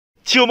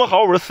棋友们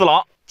好，我是四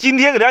郎，今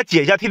天给大家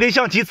解一下天天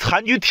象棋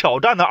残局挑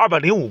战的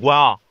205关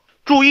啊！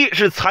注意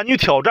是残局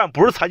挑战，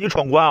不是残局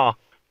闯关啊！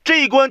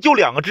这一关就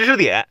2个知识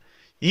点，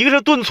一个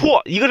是顿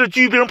挫，一个是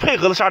车兵配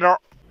合的杀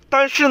招。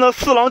但是呢，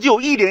四郎就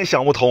有一点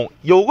想不通，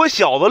有个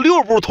小子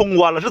6步通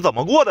关了，是怎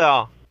么过的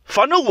呀？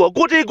反正我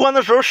过这一关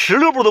的时候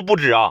16步都不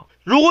止啊！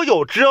如果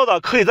有知道的，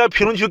可以在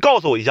评论区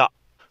告诉我一下。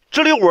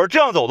这里我是这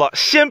样走的，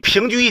先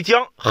平车一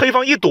将，黑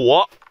方一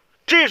躲。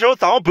这时候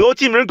咱们不要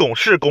进兵拱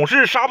士，拱士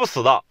是杀不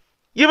死的，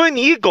因为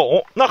你一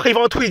拱，那黑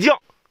方退将，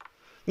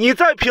你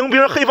再平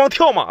兵，黑方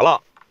跳马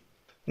了。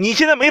你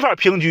现在没法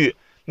平车，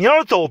你要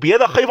是走别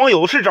的，黑方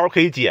有的是招可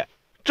以解。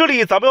这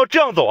里咱们要这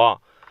样走啊，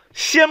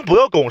先不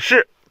要拱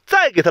士，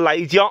再给他来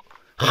一将，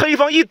黑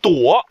方一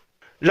躲，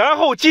然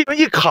后进兵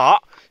一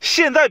卡，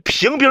现在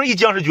平兵一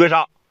将是绝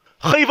杀，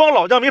黑方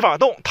老将没法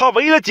动，他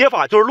唯一的解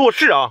法就是落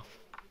士啊。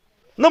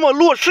那么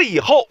落士以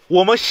后，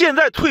我们现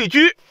在退车。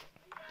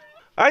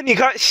哎，你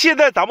看现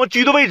在咱们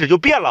车的位置就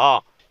变了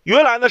啊，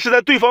原来呢是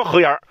在对方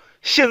合沿，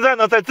现在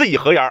呢在自己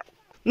合沿。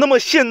那么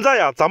现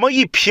在啊，咱们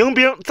一平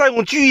兵，再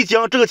用车一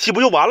将，这个棋不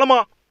就完了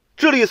吗？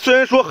这里虽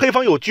然说黑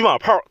方有车马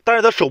炮，但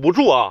是他守不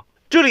住啊。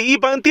这里一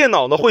般电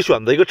脑呢会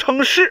选择一个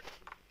称士。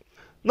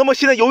那么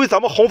现在由于咱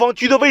们红方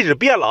车的位置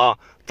变了啊，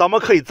咱们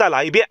可以再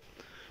来一遍，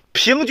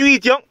平车一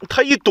将，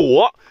他一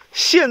躲，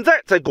现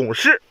在再拱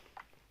士，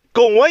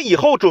拱完以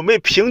后准备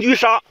平车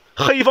杀，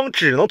黑方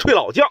只能退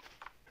老将。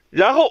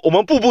然后我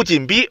们步步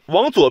紧逼，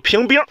往左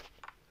平兵。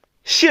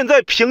现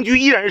在平车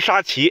依然是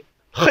杀棋，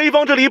黑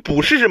方这里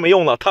补士是没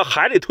用的，他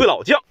还得退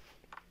老将。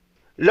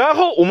然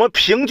后我们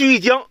平车一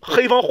将，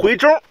黑方回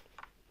中，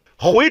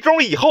回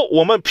中以后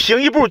我们平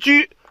1步车，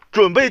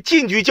准备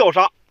进车叫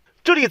杀。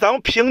这里咱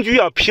们平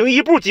车啊，平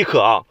1步即可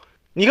啊。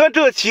你看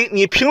这棋，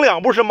你平2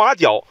步是马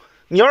脚，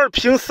你要是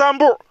平3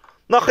步，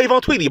那黑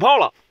方退底炮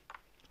了。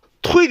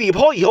退底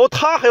炮以后，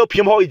他还要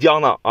平炮一将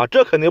呢啊，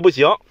这肯定不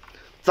行。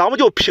咱们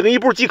就平1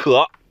步即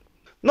可。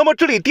那么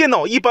这里电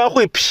脑一般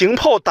会平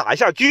炮打一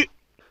下车，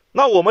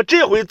那我们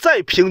这回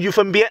再平车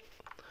分边，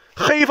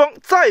黑方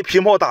再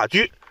平炮打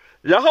车，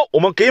然后我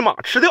们给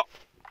马吃掉，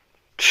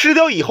吃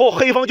掉以后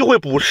黑方就会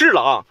补士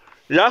了啊。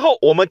然后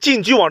我们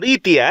进车往这一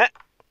点，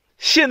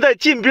现在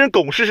进兵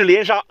拱士是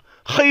连杀，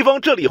黑方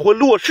这里会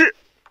落士。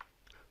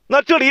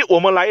那这里我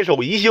们来一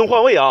手移形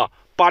换位啊，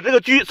把这个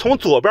车从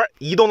左边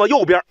移动到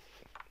右边，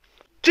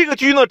这个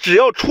车呢只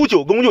要出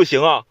9攻就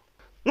行啊。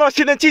那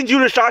现在进车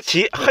是杀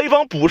棋，黑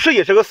方补士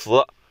也是个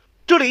死。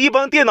这里一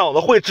般电脑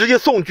呢会直接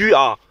送车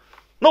啊，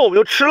那我们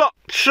就吃了，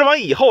吃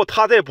完以后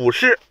他再补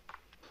士。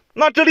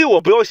那这里我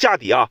不要下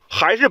底啊，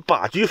还是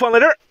把车放在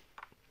这儿。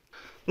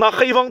那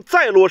黑方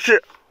再落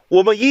士，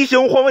我们移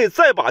形换位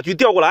再把车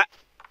调过来，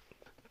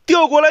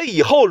调过来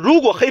以后，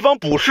如果黑方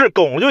补士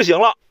拱就行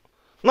了。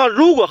那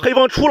如果黑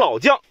方出老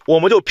将，我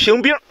们就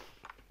平兵。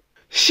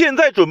现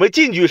在准备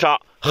进车杀，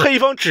黑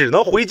方只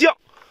能回将，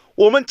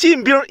我们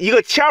进兵一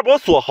个掐脖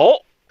锁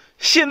喉。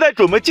现在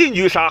准备进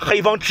车杀，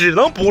黑方只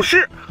能补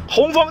士，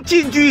红方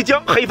进车一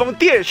将，黑方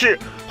电士，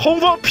红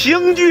方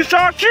平车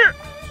杀士，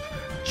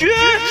绝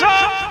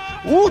杀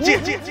无解，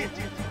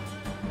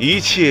一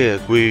切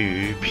归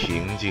于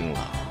平静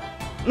了。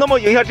那么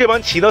赢下这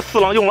盘棋呢，四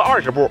郎用了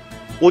20步，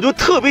我就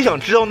特别想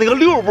知道那个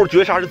6步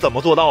绝杀是怎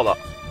么做到的，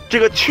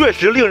这个确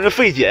实令人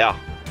费解呀。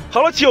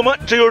好了，棋友们，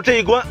这就是这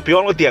一关，别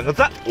忘了点个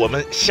赞，我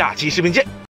们下期视频见。